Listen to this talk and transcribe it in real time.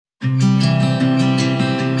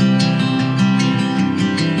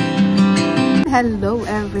hello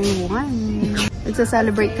everyone!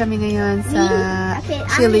 Nagsa-celebrate kami ngayon sa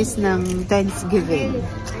Chili's ng Thanksgiving.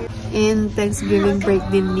 And Thanksgiving break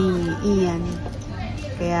din ni Ian.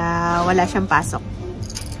 Kaya wala siyang pasok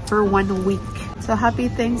for 1 week. So happy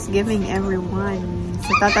Thanksgiving everyone!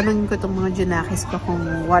 So tatanungin ko itong mga Junakis ko kung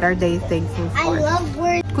what are they thankful for. I love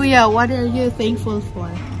words. Kuya, what are you thankful for?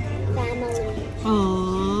 Family.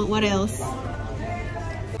 Oh, what else?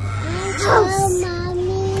 House. Mommy.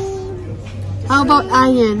 How about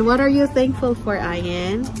Ian? What are you thankful for,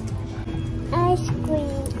 Ian? Ice cream.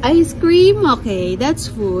 Ice cream? Okay, that's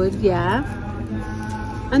food, yeah.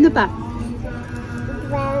 Ano pa?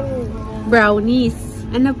 Brownie. Brownies.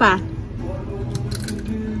 Ano pa?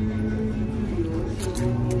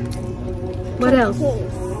 What else?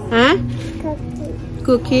 Cookies. Huh? Cookies.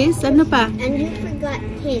 Cookies? Ano pa? And you forgot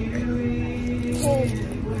cake. Cake.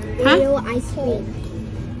 Huh? Real ice cream.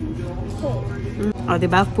 Cake. Oh,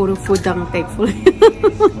 diba? Puro food ang thankful.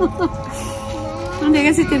 Hindi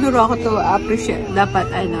kasi tinuro ako to appreciate. Dapat,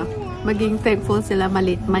 maging thankful sila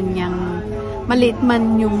maliit man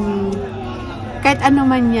yung kahit ano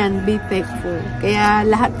man yan, be thankful. Kaya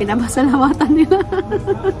lahat pinapasalamatan nila.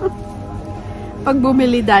 Pag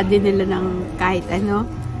bumili daddy nila ng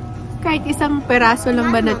kahit isang peraso lang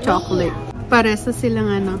ba na chocolate. Paresa silang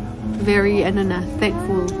very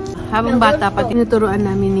thankful. Habang bata pa, tinuturuan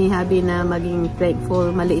namin ni Habi na maging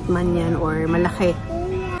thankful, maliit man yan or malaki.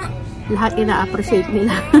 Lahat ina-appreciate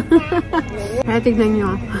nila. Kaya tignan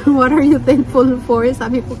nyo, what are you thankful for?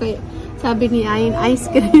 Sabi ni Ayin, ice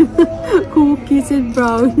cream, cookies and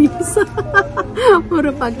brownies.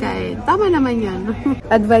 Puro pagkain. Tama naman yan.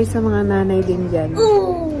 Advice sa mga nanay din dyan.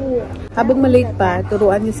 Habang maliit pa,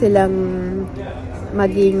 turuan nyo silang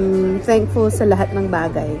maging thankful sa lahat ng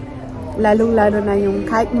bagay. Lalong-lalo na yung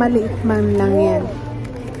kahit maliit man lang yan,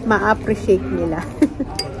 ma-appreciate nila.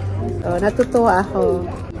 So, natutuwa ako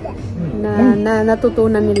na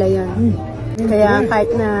natutunan nila yan. Kaya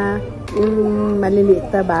kahit na yung maliliit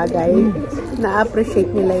na bagay,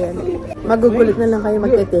 na-appreciate nila yan. Magugulit na lang kayo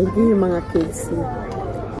magte-thank you yung mga kids.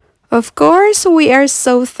 Of course, we are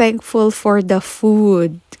so thankful for the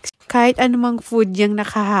food. Kahit anumang food yung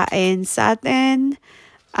nakahain sa atin,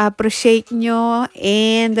 appreciate nyo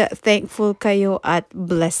and thankful kayo at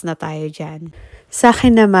blessed na tayo dyan. Sa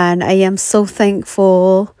akin naman, I am so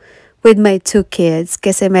thankful with my 2 kids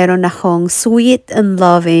kasi meron akong sweet and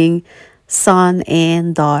loving son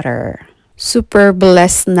and daughter. Super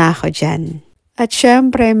blessed na ako dyan. At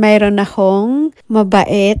syempre, mayroon akong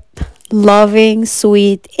mabait, loving,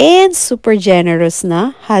 sweet, and super generous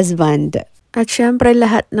na husband. At syempre,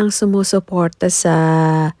 lahat ng sumusuporta sa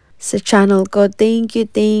channel ko. Thank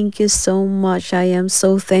you so much. I am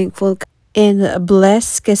so thankful and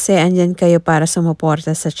blessed kasi andyan kayo para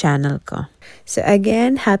sumuporta sa channel ko. So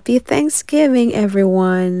again, happy Thanksgiving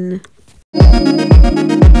everyone!